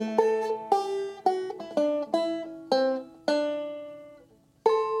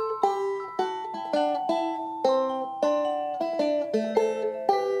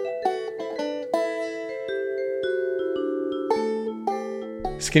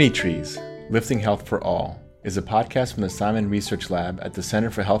Skinny Trees, Lifting Health for All, is a podcast from the Simon Research Lab at the Center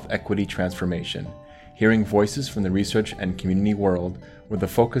for Health Equity Transformation, hearing voices from the research and community world with a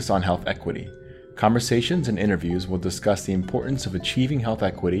focus on health equity. Conversations and interviews will discuss the importance of achieving health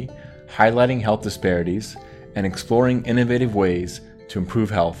equity, highlighting health disparities, and exploring innovative ways to improve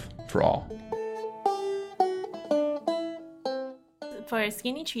health for all. For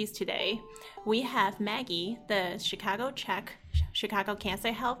Skinny Trees today, we have Maggie, the Chicago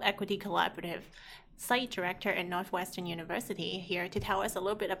Cancer Health Equity Collaborative Site Director at Northwestern University, here to tell us a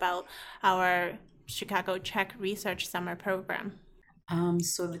little bit about our Chicago CHEC Research Summer Program.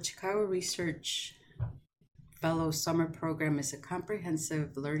 So the Chicago Research Fellow Summer Program is a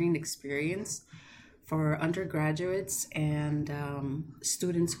comprehensive learning experience for undergraduates and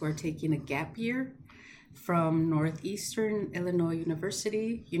students who are taking a gap year from Northeastern Illinois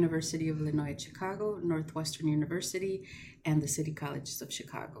University, University of Illinois at Chicago, Northwestern University, and the City Colleges of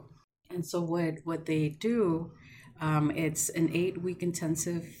Chicago. And so what they do, it's an 8-week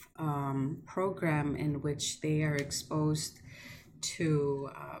intensive program in which they are exposed to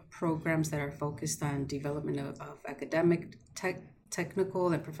programs that are focused on development of academic,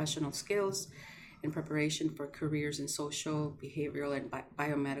 technical, and professional skills in preparation for careers in social, behavioral, and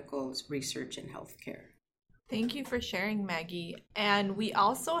biomedical research and healthcare. Thank you for sharing, Maggie. And we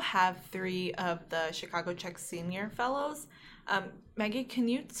also have 3 of the Chicago CHEC Senior Fellows. Maggie, can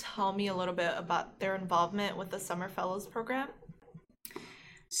you tell me a little bit about their involvement with the Summer Fellows program?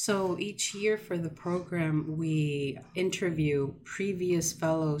 So each year for the program, we interview previous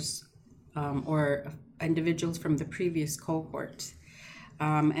fellows or individuals from the previous cohort.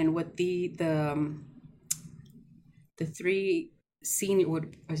 And what the 3 senior, what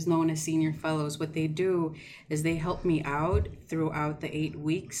is known as senior fellows, what they do is they help me out throughout the 8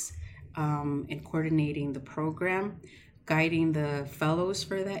 weeks in coordinating the program, guiding the fellows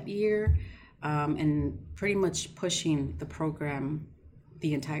for that year, and pretty much pushing the program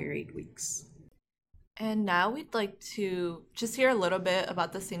the entire 8 weeks. And now we'd like to just hear a little bit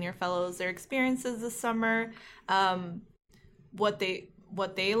about the senior fellows, their experiences this summer, what they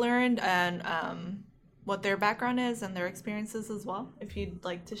learned, and what their background is and their experiences as well, if you'd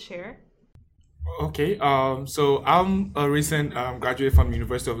like to share. Okay, so I'm a recent graduate from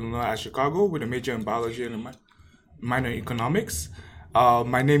University of Illinois at Chicago with a major in biology and a minor in economics.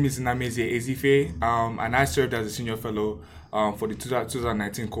 My name is Namezie Ezife, and I served as a senior fellow for the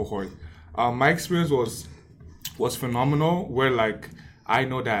 2019 cohort. My experience was phenomenal, where I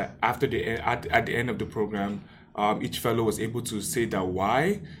know that after at the end of the program, each fellow was able to say their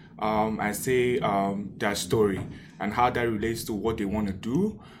why, and say their story and how that relates to what they want to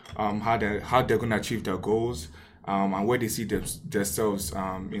do, how they're going to achieve their goals, and where they see themselves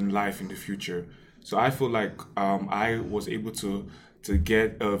in life in the future. So I feel like I was able to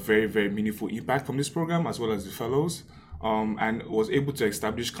get a very, very meaningful impact from this program, as well as the fellows, and was able to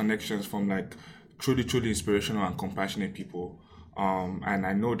establish connections from truly, truly inspirational and compassionate people. And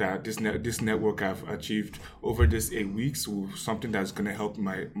I know that this network I've achieved over this 8 weeks was something that's going to help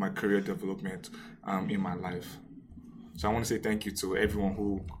my career development in my life. So I want to say thank you to everyone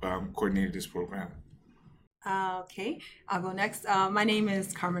who coordinated this program. Okay, I'll go next. My name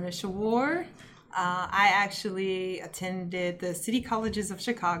is Carmena Shawar. I actually attended the City Colleges of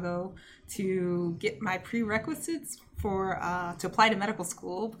Chicago to get my prerequisites for to apply to medical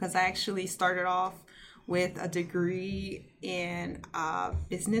school, because I actually started off with a degree in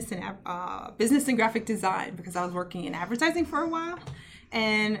business and graphic design, because I was working in advertising for a while,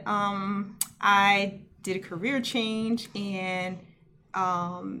 and I did a career change and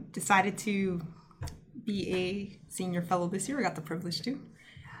decided to be a senior fellow this year. I got the privilege to.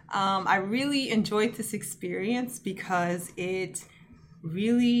 I really enjoyed this experience because it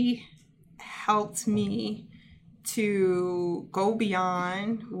really helped me to go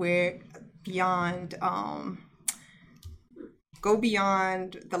beyond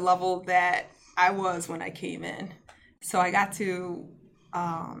the level that I was when I came in. So I got to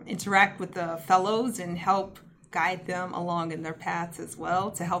interact with the fellows and help guide them along in their paths as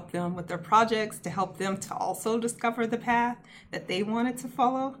well, to help them with their projects, to help them to also discover the path that they wanted to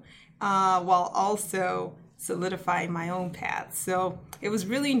follow, while also solidifying my own path. So it was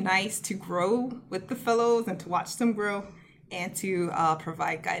really nice to grow with the fellows and to watch them grow and to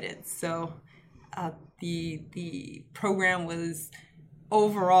provide guidance. So the program was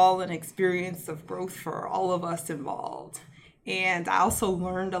overall an experience of growth for all of us involved. And I also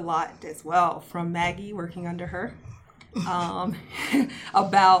learned a lot as well from Maggie, working under her,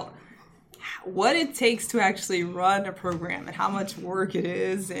 about what it takes to actually run a program and how much work it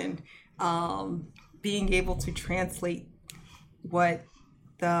is, and being able to translate what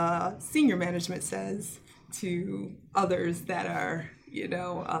the senior management says to others that are,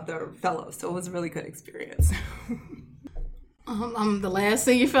 other fellows. So it was a really good experience. I'm the last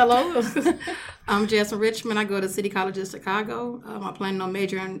senior fellow. I'm Jasmine Richmond. I go to City College of Chicago. I'm planning on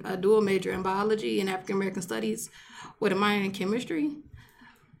a dual major in biology and African American studies with a minor in chemistry.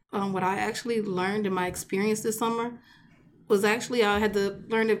 What I actually learned in my experience this summer was actually I had to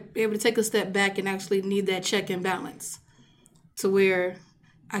learn to be able to take a step back and actually need that check and balance to where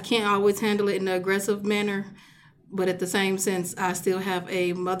I can't always handle it in an aggressive manner, but at the same sense, I still have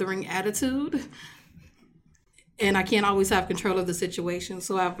a mothering attitude. And I can't always have control of the situation.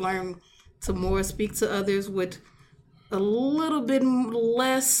 So I've learned to more speak to others with a little bit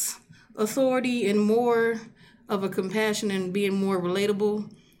less authority and more of a compassion and being more relatable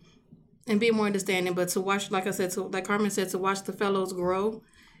and being more understanding. But to watch, like I said, like Carmen said, to watch the fellows grow,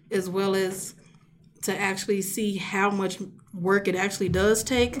 as well as to actually see how much work it actually does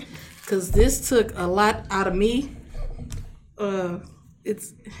take. Because this took a lot out of me.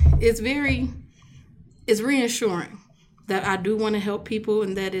 It's reassuring that I do want to help people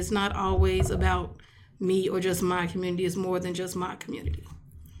and that it's not always about me or just my community. It's more than just my community.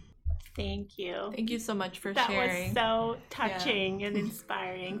 Thank you. Thank you so much for That sharing. was so touching and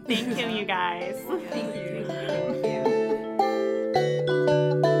inspiring. Thank you, you guys. Thank you.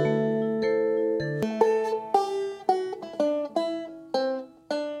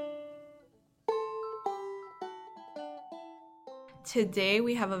 Today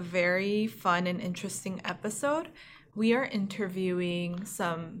we have a very fun and interesting episode. We are interviewing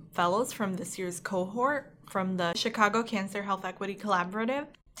some fellows from this year's cohort from the Chicago Cancer Health Equity Collaborative.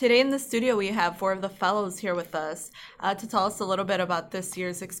 Today in the studio we have 4 of the fellows here with us to tell us a little bit about this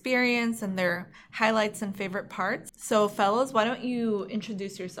year's experience and their highlights and favorite parts. So fellows, why don't you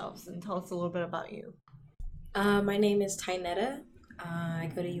introduce yourselves and tell us a little bit about you? My name is Tainetta.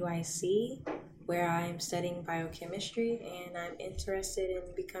 I go to UIC, where I'm studying biochemistry, and I'm interested in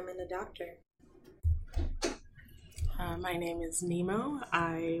becoming a doctor. My name is Nemo.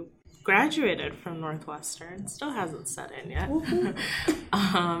 I graduated from Northwestern, still hasn't set in yet.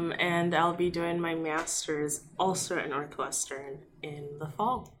 And I'll be doing my master's also at Northwestern in the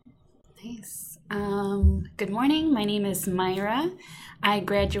fall. Nice. Good morning. My name is Myra. I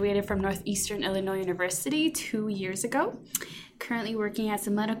graduated from Northeastern Illinois University 2 years ago. Currently working as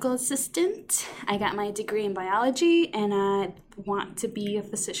a medical assistant. I got my degree in biology and I want to be a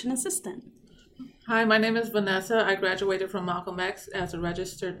physician assistant. Hi, my name is Vanessa. I graduated from Malcolm X as a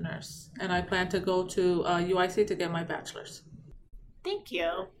registered nurse, and I plan to go to UIC to get my bachelor's. Thank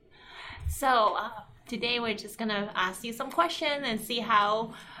you. So today we're just going to ask you some questions and see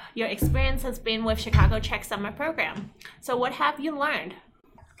how your experience has been with Chicago CHEC Summer Program. So what have you learned?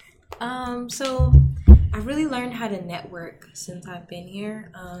 So I've really learned how to network since I've been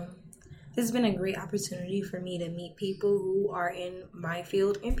here. This has been a great opportunity for me to meet people who are in my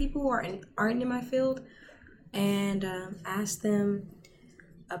field and people who aren't in my field, and ask them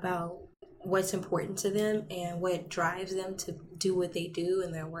about what's important to them and what drives them to do what they do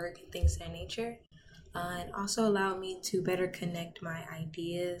in their work and things of that nature. And also allow me to better connect my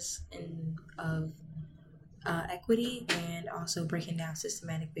ideas of equity and also breaking down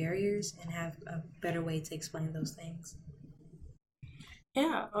systematic barriers and have a better way to explain those things.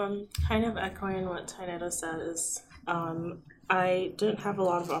 Yeah, kind of echoing what Tainetta said is I didn't have a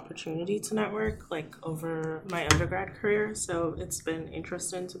lot of opportunity to network over my undergrad career, so it's been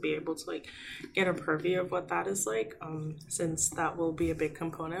interesting to be able to get a purview of what that is like, since that will be a big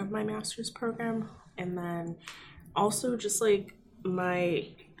component of my master's program. And then also just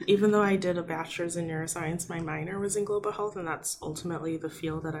even though I did a bachelor's in neuroscience, my minor was in global health, and that's ultimately the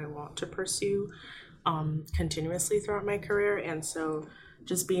field that I want to pursue continuously throughout my career. And so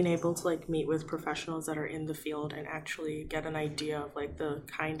just being able to meet with professionals that are in the field and actually get an idea of the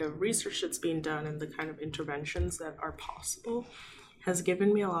kind of research that's being done and the kind of interventions that are possible has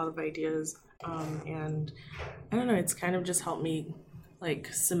given me a lot of ideas. And I don't know, it's kind of just helped me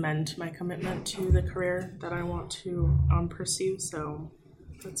cement my commitment to the career that I want to pursue. So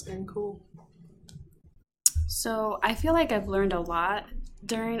that's been cool. So I feel like I've learned a lot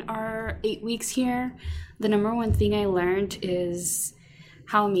during our 8 weeks here. The number one thing I learned is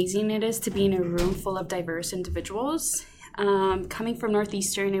how amazing it is to be in a room full of diverse individuals. Coming from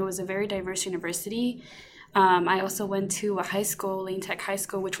Northeastern, it was a very diverse university. I also went to a high school, Lane Tech High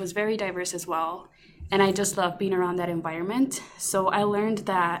School, which was very diverse as well. And I just love being around that environment. So I learned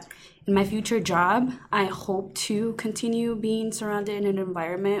that in my future job, I hope to continue being surrounded in an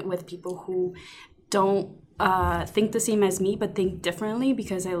environment with people who don't think the same as me, but think differently,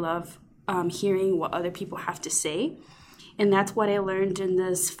 because I love hearing what other people have to say. And that's what I learned in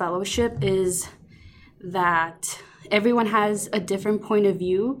this fellowship, is that everyone has a different point of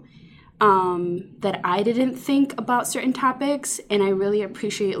view, that I didn't think about certain topics, and I really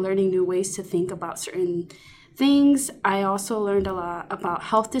appreciate learning new ways to think about certain things. I also learned a lot about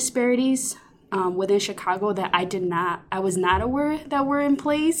health disparities within Chicago that I was not aware that were in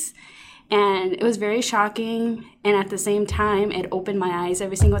place. And it was very shocking, and at the same time, it opened my eyes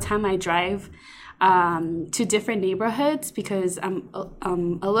every single time I drive to different neighborhoods, because I'm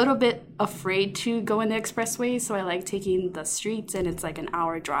a little bit afraid to go in the expressway, so I like taking the streets, and it's like an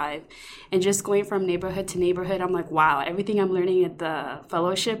hour drive. And just going from neighborhood to neighborhood, I'm like, wow, everything I'm learning at the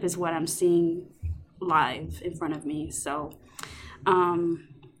fellowship is what I'm seeing live in front of me. So,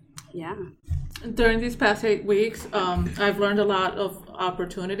 yeah. During these past 8 weeks, I've learned a lot of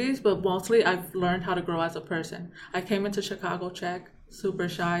opportunities, but mostly I've learned how to grow as a person. I came into Chicago CHEC super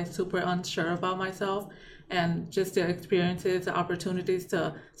shy, super unsure about myself, and just the experiences, the opportunities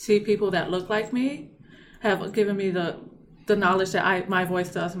to see people that look like me have given me the knowledge that my voice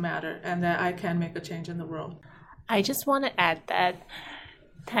does matter and that I can make a change in the world. I just want to add that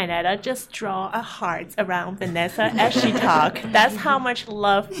Tainetta just draw a heart around Vanessa as she talk. That's how much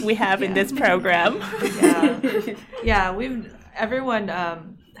love we have in this program. Yeah, everyone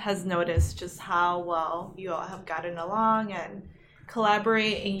has noticed just how well you all have gotten along and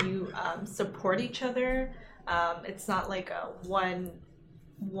collaborate, and you support each other. It's not like a one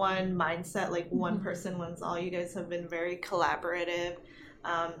mindset, like one person wins all. You guys have been very collaborative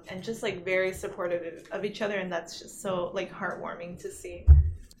and just like very supportive of each other, and that's just so like heartwarming to see.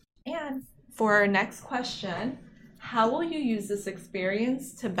 And for our next question, how will you use this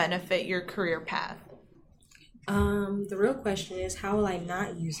experience to benefit your career path? The real question is, how will I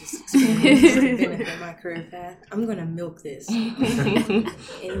not use this experience to benefit my career path? I'm going to milk this.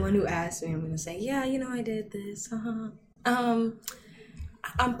 Anyone who asks me, I'm going to say, yeah, I did this. I'm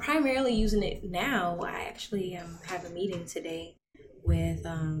primarily using it now. I actually have a meeting today with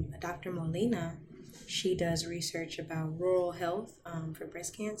Dr. Molina. She does research about rural health for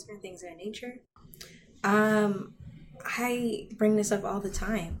breast cancer and things of that nature. I bring this up all the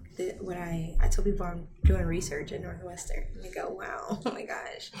time. When I tell people I'm doing research at Northwestern, and they go, wow, oh my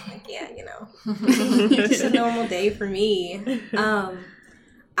gosh. I'm like, yeah, it's just a normal day for me. I'm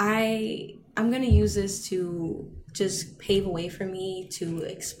going to use this to just pave a way for me to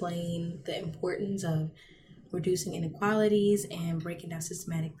explain the importance of reducing inequalities and breaking down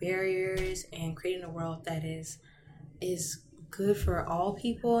systematic barriers and creating a world that is good for all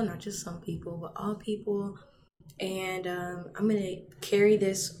people, not just some people, but all people. And I'm going to carry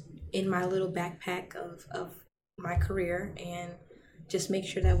this in my little backpack of my career and just make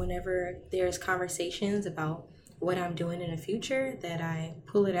sure that whenever there's conversations about what I'm doing in the future, that I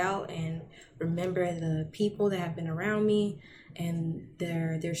pull it out and remember the people that have been around me and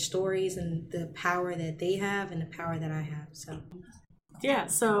their stories and the power that they have and the power that I have.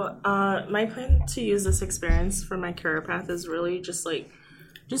 So my plan to use this experience for my career path is really just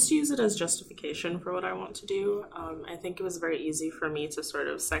use it as justification for what I want to do. I think it was very easy for me to sort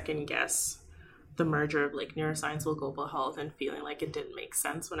of second guess the merger of like neuroscience with global health and feeling like it didn't make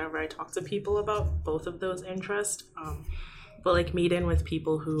sense whenever I talk to people about both of those interests. But like meet in with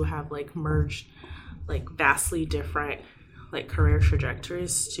people who have like merged like vastly different like career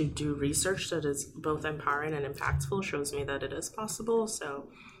trajectories to do research that is both empowering and impactful shows me that it is possible. So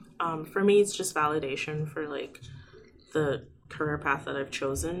for me, it's just validation for like the career path that I've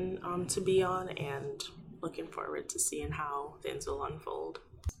chosen to be on, and looking forward to seeing how things will unfold.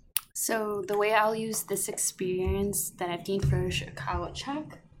 So the way I'll use this experience that I've gained for Chicago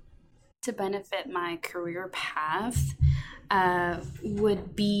CHEC to benefit my career path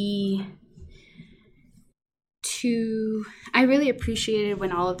would be I really appreciated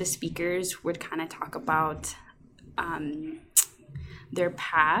when all of the speakers would kind of talk about their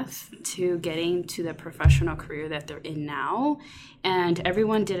path to getting to the professional career that they're in now. And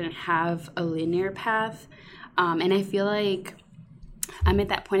everyone didn't have a linear path. And I feel like I'm at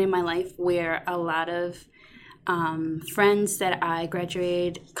that point in my life where a lot of friends that I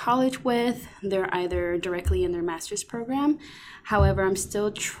graduated college with, they're either directly in their master's program. However, I'm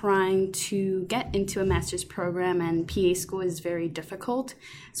still trying to get into a master's program, and PA school is very difficult.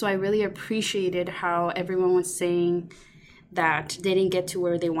 So I really appreciated how everyone was saying that they didn't get to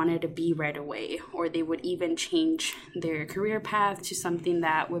where they wanted to be right away, or they would even change their career path to something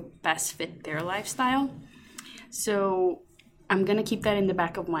that would best fit their lifestyle. So I'm going to keep that in the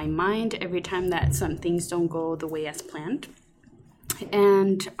back of my mind every time that some things don't go the way as planned.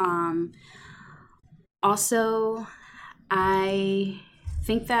 And also, I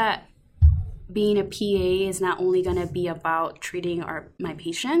think that being a PA is not only going to be about treating my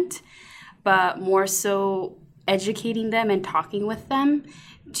patient, but more so educating them and talking with them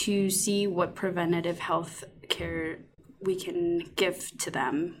to see what preventative health care we can give to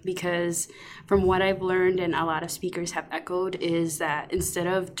them. Because from what I've learned, and a lot of speakers have echoed, is that instead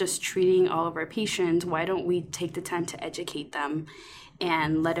of just treating all of our patients, why don't we take the time to educate them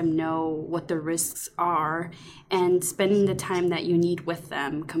and let them know what the risks are and spending the time that you need with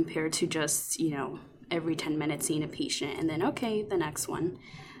them compared to just, every 10 minutes seeing a patient and then, okay, the next one.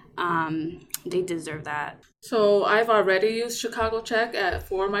 They deserve that. So I've already used Chicago Check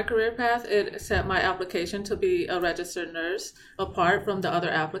for my career path. It set my application to be a registered nurse apart from the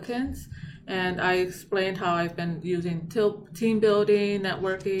other applicants. And I explained how I've been using team building,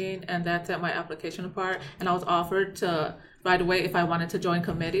 networking, and that set my application apart. And I was offered to, right away, if I wanted to join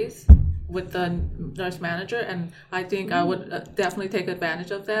committees with the nurse manager. And I think I would definitely take advantage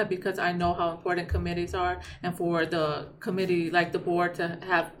of that because I know how important committees are, and for the committee, like the board,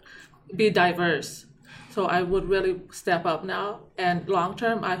 to be diverse. So I would really step up now. And long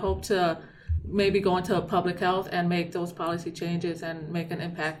term, I hope to maybe go into public health and make those policy changes and make an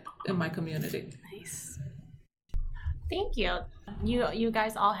impact in my community. Nice. Thank you. You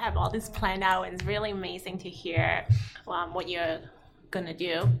guys all have all this planned out, and it's really amazing to hear what you're gonna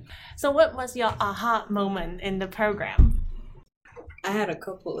do. So what was your aha moment in the program? I had a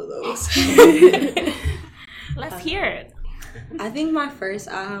couple of those. Let's hear it. I think my first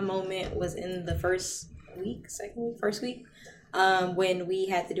aha moment was in the first week, when we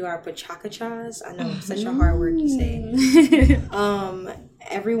had to do our pachakachas. I know it's such a hard word to say.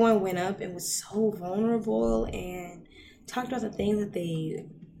 Everyone went up and was so vulnerable and talked about the things that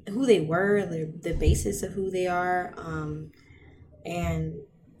who they were, the basis of who they are, and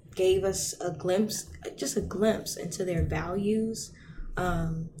gave us a glimpse into their values.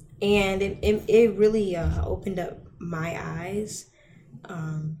 And it really opened up my eyes,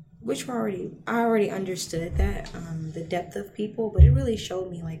 which I already understood that, the depth of people, but it really showed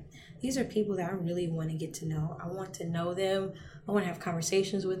me like these are people that I really want to get to know. I want to know them. I want to have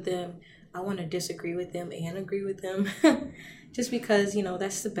conversations with them. I want to disagree with them and agree with them, just because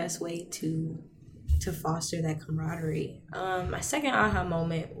that's the best way to foster that camaraderie. My second aha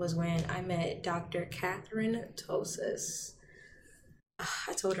moment was when I met Dr. Catherine Tosas.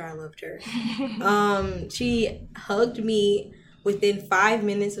 I told her I loved her. She hugged me within 5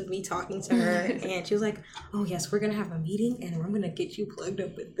 minutes of me talking to her, and she was like, oh yes, we're gonna have a meeting and I'm gonna get you plugged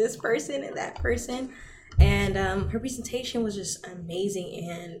up with this person and that person. And her presentation was just amazing,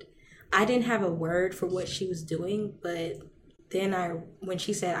 and I didn't have a word for what she was doing, but then when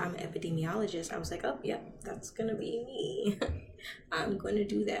she said I'm an epidemiologist, I was like, oh yeah, that's gonna be me. I'm gonna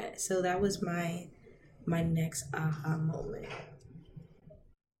do that. So that was my next aha moment.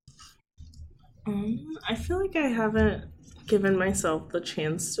 I feel like I haven't given myself the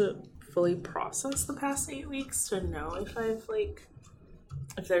chance to fully process the past 8 weeks to know if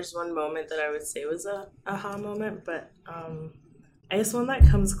if there's one moment that I would say was a aha moment, but I guess one that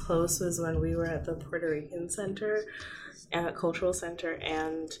comes close was when we were at the Puerto Rican Center, Cultural Center,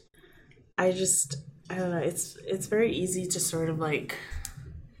 and I don't know, it's very easy to sort of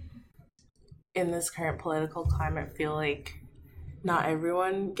in this current political climate feel like not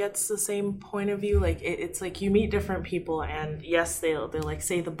everyone gets the same point of view. It's like you meet different people, and yes, they'll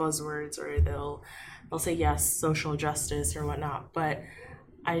say the buzzwords, or they'll say yes, social justice or whatnot. But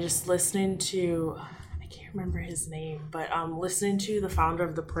I just listening to, I can't remember his name, but listening to the founder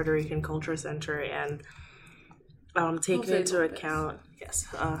of the Puerto Rican Culture Center and taking into account, yes,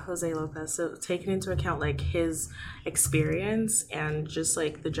 Jose Lopez. So taking into account his experience and just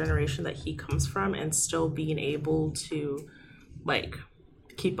the generation that he comes from, and still being able to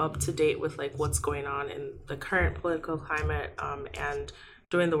keep up to date with what's going on in the current political climate, and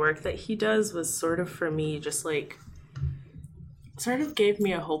doing the work that he does was sort of, for me, just sort of gave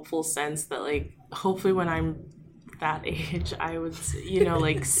me a hopeful sense that hopefully when I'm that age, I would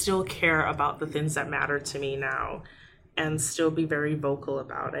still care about the things that matter to me now and still be very vocal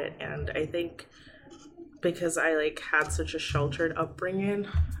about it. And I think because I had such a sheltered upbringing,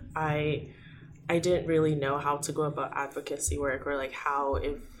 I didn't really know how to go about advocacy work, or how,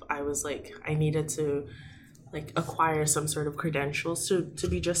 if I was I needed to acquire some sort of credentials to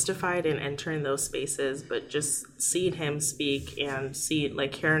be justified in entering those spaces. But just seeing him speak and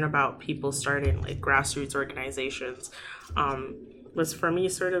hearing about people starting grassroots organizations was for me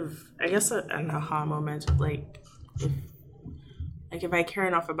sort of, I guess, an aha moment. If I care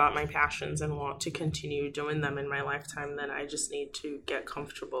enough about my passions and want to continue doing them in my lifetime, then I just need to get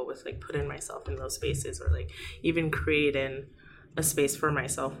comfortable with putting myself in those spaces, or even creating a space for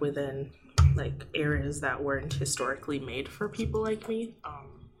myself within like areas that weren't historically made for people like me.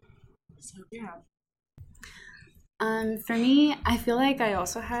 So yeah. For me, I feel like I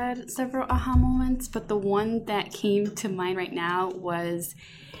also had several aha moments, but the one that came to mind right now was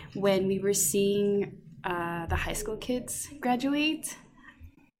when we were seeing the high school kids graduate.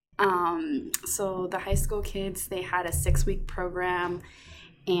 So the high school kids, they had a 6-week program,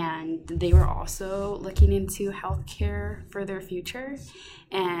 and they were also looking into healthcare for their future.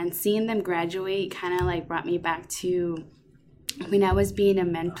 And seeing them graduate kind of like brought me back to when I was being a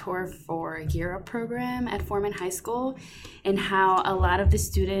mentor for a Gear Up program at Foreman High School, and how a lot of the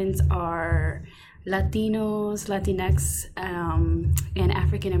students are Latinos, Latinx, and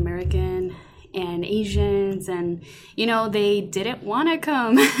African American and Asians, and you know, they didn't want to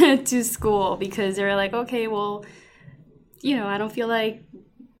come to school because they were like, okay, well, you know, I don't feel like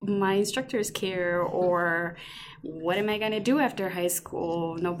my instructors care, or what am I going to do after high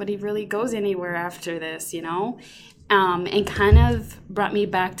school? Nobody really goes anywhere after this, you know? And kind of brought me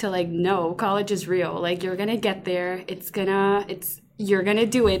back to like, no, college is real. Like, you're going to get there. You're going to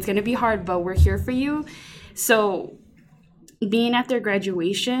do it. It's going to be hard, but we're here for you. So being at their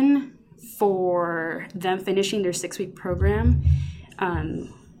graduation, for them finishing their 6-week program,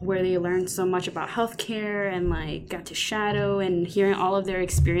 where they learned so much about healthcare and like got to shadow and hearing all of their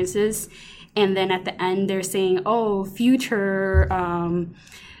experiences. And then at the end, they're saying, oh, future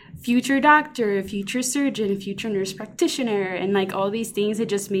doctor, future surgeon, future nurse practitioner, and like all these things. It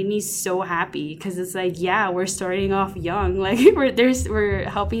just made me so happy because it's like, yeah, we're starting off young. Like we're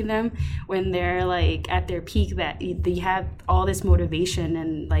helping them when they're like at their peak, that they have all this motivation,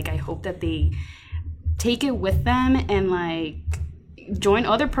 and like I hope that they take it with them and like join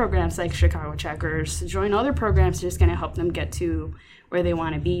other programs like Chicago Checkers, join other programs just gonna help them get to where they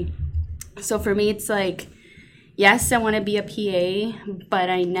want to be. So for me, it's like, yes, I want to be a PA, but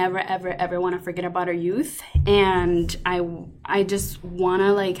I never, ever, ever want to forget about our youth. And I just want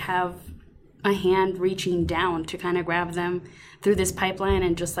to like have a hand reaching down to kind of grab them through this pipeline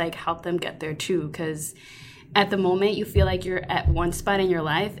and just like help them get there too. Because at the moment, you feel like you're at one spot in your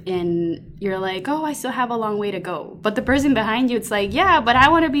life and you're like, oh, I still have a long way to go. But the person behind you, it's like, yeah, but I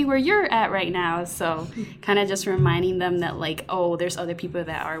want to be where you're at right now. So kind of just reminding them that like, oh, there's other people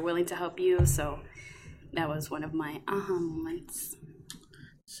that are willing to help you. So that was one of my aha moments.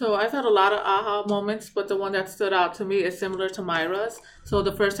 So I've had a lot of aha moments, but the one that stood out to me is similar to Myra's. So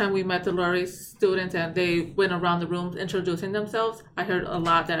the first time we met the Lurie students and they went around the room introducing themselves, I heard a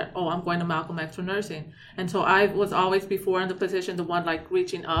lot that, oh, I'm going to Malcolm X for nursing. And so I was always before in the position, the one like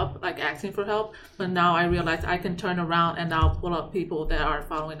reaching up, like asking for help. But now I realize I can turn around and now pull up people that are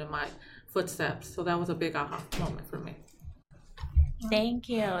following in my footsteps. So that was a big aha moment for me. Thank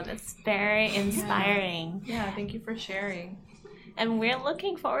you. That's very inspiring. Yeah, thank you for sharing. And we're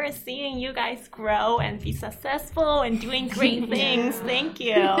looking forward to seeing you guys grow and be successful and doing great things. Thank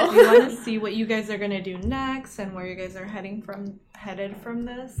you. We want to see what you guys are going to do next and where you guys are headed from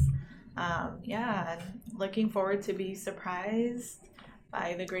this. And looking forward to be surprised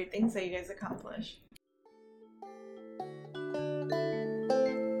by the great things that you guys accomplish.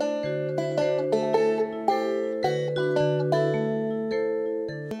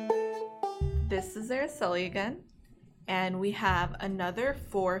 This is Araceli again. And we have another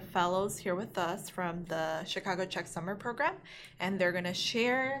 4 fellows here with us from the Chicago Check Summer Program, and they're going to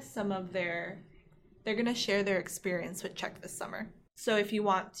share their experience with Check this summer. So if you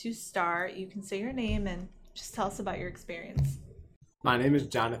want to start, you can say your name and just tell us about your experience. My name is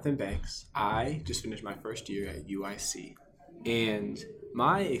Jonathan Banks. I just finished my first year at UIC, and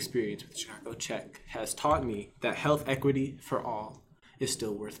my experience with Chicago Check has taught me that health equity for all is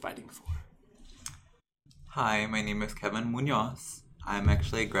still worth fighting for. Hi, my name is Kevin Munoz. I'm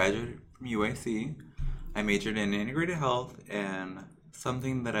actually a graduate from UIC. I majored in integrated health, and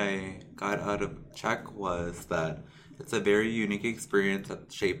something that I got out of Check was that it's a very unique experience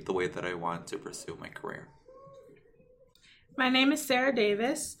that shaped the way that I want to pursue my career. My name is Sarah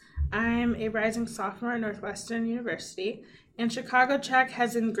Davis. I'm a rising sophomore at Northwestern University, and Chicago Check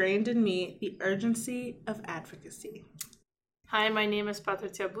has ingrained in me the urgency of advocacy. Hi, my name is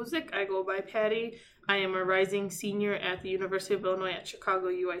Patricia Buzik. I go by Patty. I am a rising senior at the University of Illinois at Chicago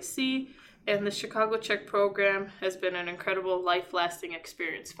UIC, and the Chicago Check program has been an incredible life-lasting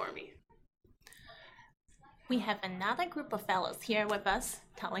experience for me. We have another group of fellows here with us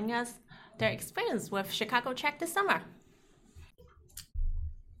telling us their experience with Chicago Check this summer.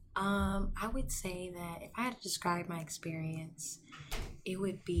 I would say that if I had to describe my experience, it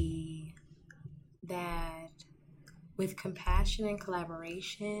would be that with compassion and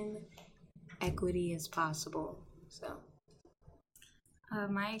collaboration, equity is possible. So,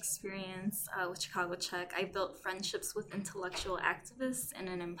 My experience with Chicago Check, I built friendships with intellectual activists in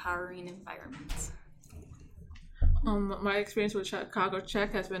an empowering environment. My experience with Chicago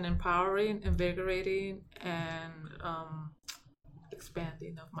Check has been empowering, invigorating, and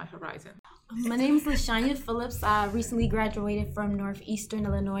expanding of my horizon. My name is LaShanya Phillips. I recently graduated from Northeastern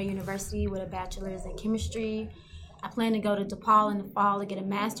Illinois University with a bachelor's in chemistry. I plan to go to DePaul in the fall to get a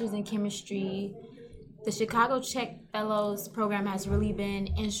master's in chemistry. The Chicago Check Fellows program has really been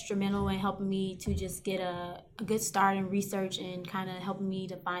instrumental in helping me to just get a good start in research and kind of helping me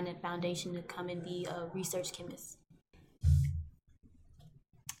to find a foundation to come and be a research chemist.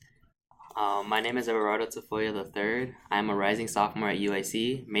 My name is Everardo Tafoya III. I'm a rising sophomore at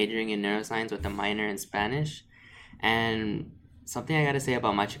UIC, majoring in neuroscience with a minor in Spanish. And something I gotta say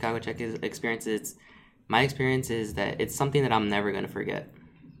about my Chicago Check experience is, my experience is that it's something that I'm never gonna forget.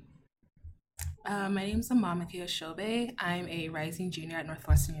 My name is Amamake Oshobe. I'm a rising junior at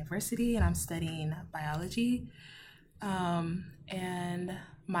Northwestern University, and I'm studying biology. And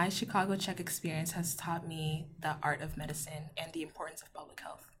my Chicago Check experience has taught me the art of medicine and the importance of public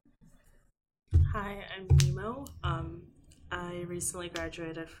health. Hi, I'm Nemo. I recently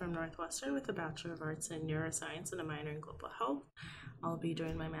graduated from Northwestern with a Bachelor of Arts in Neuroscience and a minor in Global Health. I'll be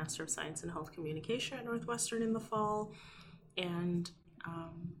doing my Master of Science in Health Communication at Northwestern in the fall. And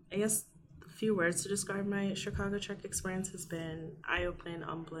I guess a few words to describe my Chicago Check experience has been eye-opening,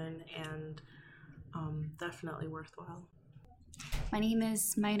 humbling, and definitely worthwhile. My name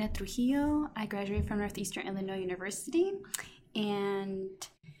is Mayra Trujillo. I graduated from Northeastern Illinois University, and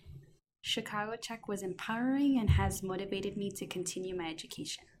Chicago Check was empowering and has motivated me to continue my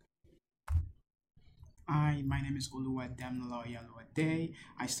education. Hi, my name is Oluwadamilao Yaluade.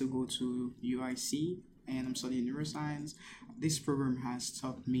 I still go to UIC and I'm studying neuroscience. This program has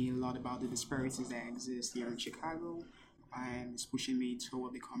taught me a lot about the disparities that exist here in Chicago, and it's pushing me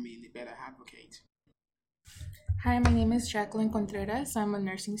toward becoming a better advocate. Hi, my name is Jacqueline Contreras. I'm a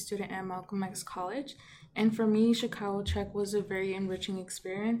nursing student at Malcolm X College. And for me, Chicago Check was a very enriching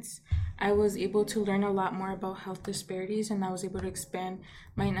experience. I was able to learn a lot more about health disparities, and I was able to expand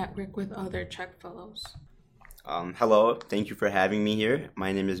my network with other Check Fellows. Hello, thank you for having me here.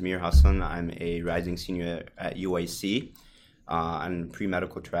 My name is Mir Hassan. I'm a rising senior at UIC on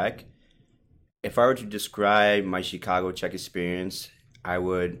pre-medical track. If I were to describe my Chicago Check experience, I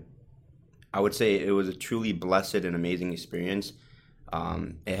would say it was a truly blessed and amazing experience.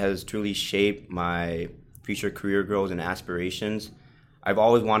 It has truly shaped my future career goals and aspirations. I've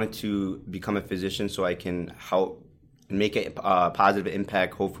always wanted to become a physician so I can help make a positive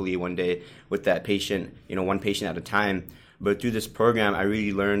impact, hopefully one day with that patient, one patient at a time. But through this program, I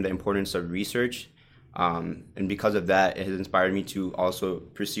really learned the importance of research. And because of that, it has inspired me to also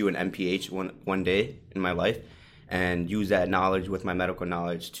pursue an MPH one day in my life and use that knowledge with my medical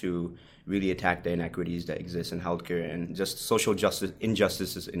knowledge to really attack the inequities that exist in healthcare and just social justice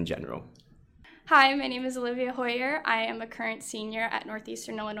injustices in general. Hi, my name is Olivia Hoyer. I am a current senior at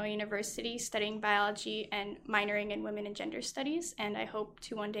Northeastern Illinois University studying biology and minoring in women and gender studies, and I hope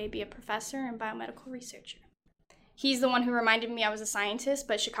to one day be a professor and biomedical researcher. He's the one who reminded me I was a scientist,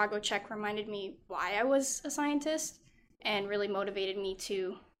 but Chicago Check reminded me why I was a scientist and really motivated me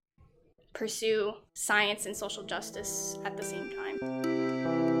to pursue science and social justice at the same time.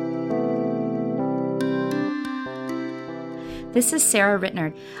 This is Sarah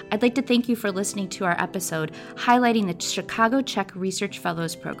Rittner. I'd like to thank you for listening to our episode highlighting the Chicago Check Research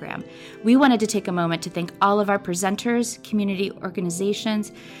Fellows Program. We wanted to take a moment to thank all of our presenters, community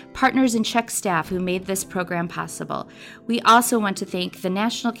organizations, partners, and Check staff who made this program possible. We also want to thank the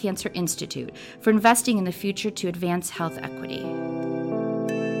National Cancer Institute for investing in the future to advance health equity.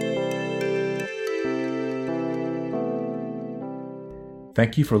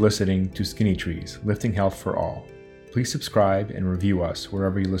 Thank you for listening to Skinny Trees, Lifting Health for All. Please subscribe and review us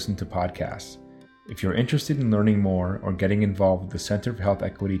wherever you listen to podcasts. If you're interested in learning more or getting involved with the Center for Health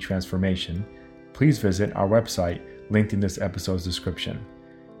Equity Transformation, please visit our website linked in this episode's description.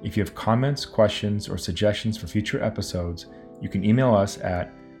 If you have comments, questions, or suggestions for future episodes, you can email us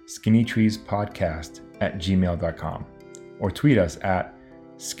at skinnytreespodcast@gmail.com or tweet us at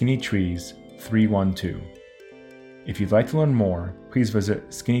skinnytrees312. If you'd like to learn more, please visit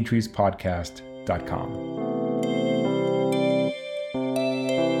skinnytreespodcast.com.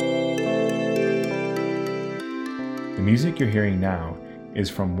 The music you're hearing now is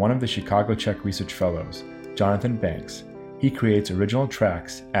from one of the Chicago Check Research Fellows, Jonathan Banks. He creates original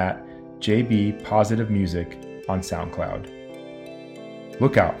tracks at JB Positive Music on SoundCloud.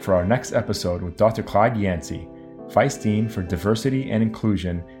 Look out for our next episode with Dr. Clyde Yancey, Vice Dean for Diversity and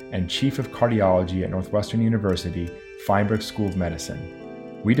Inclusion and Chief of Cardiology at Northwestern University, Feinberg School of Medicine.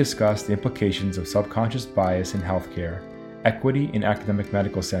 We discuss the implications of subconscious bias in healthcare, equity in academic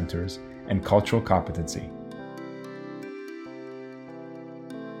medical centers, and cultural competency.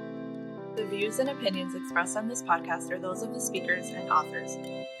 The views and opinions expressed on this podcast are those of the speakers and authors,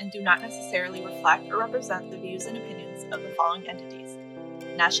 and do not necessarily reflect or represent the views and opinions of the following entities: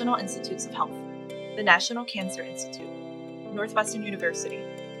 National Institutes of Health, the National Cancer Institute, Northwestern University,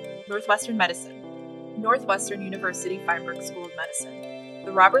 Northwestern Medicine, Northwestern University Feinberg School of Medicine,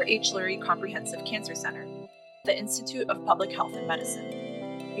 the Robert H. Lurie Comprehensive Cancer Center, the Institute of Public Health and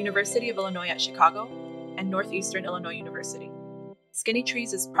Medicine, University of Illinois at Chicago, and Northeastern Illinois University. Skinny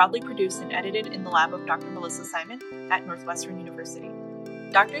Trees is proudly produced and edited in the lab of Dr. Melissa Simon at Northwestern University.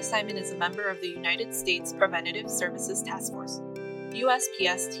 Dr. Simon is a member of the United States Preventative Services Task Force,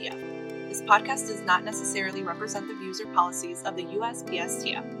 USPSTF. This podcast does not necessarily represent the views or policies of the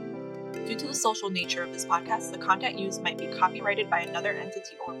USPSTF. Due to the social nature of this podcast, the content used might be copyrighted by another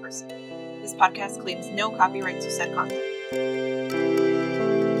entity or person. This podcast claims no copyright to said content.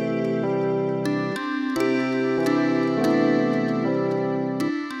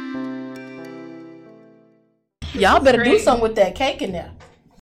 Y'all better do something with that cake in there.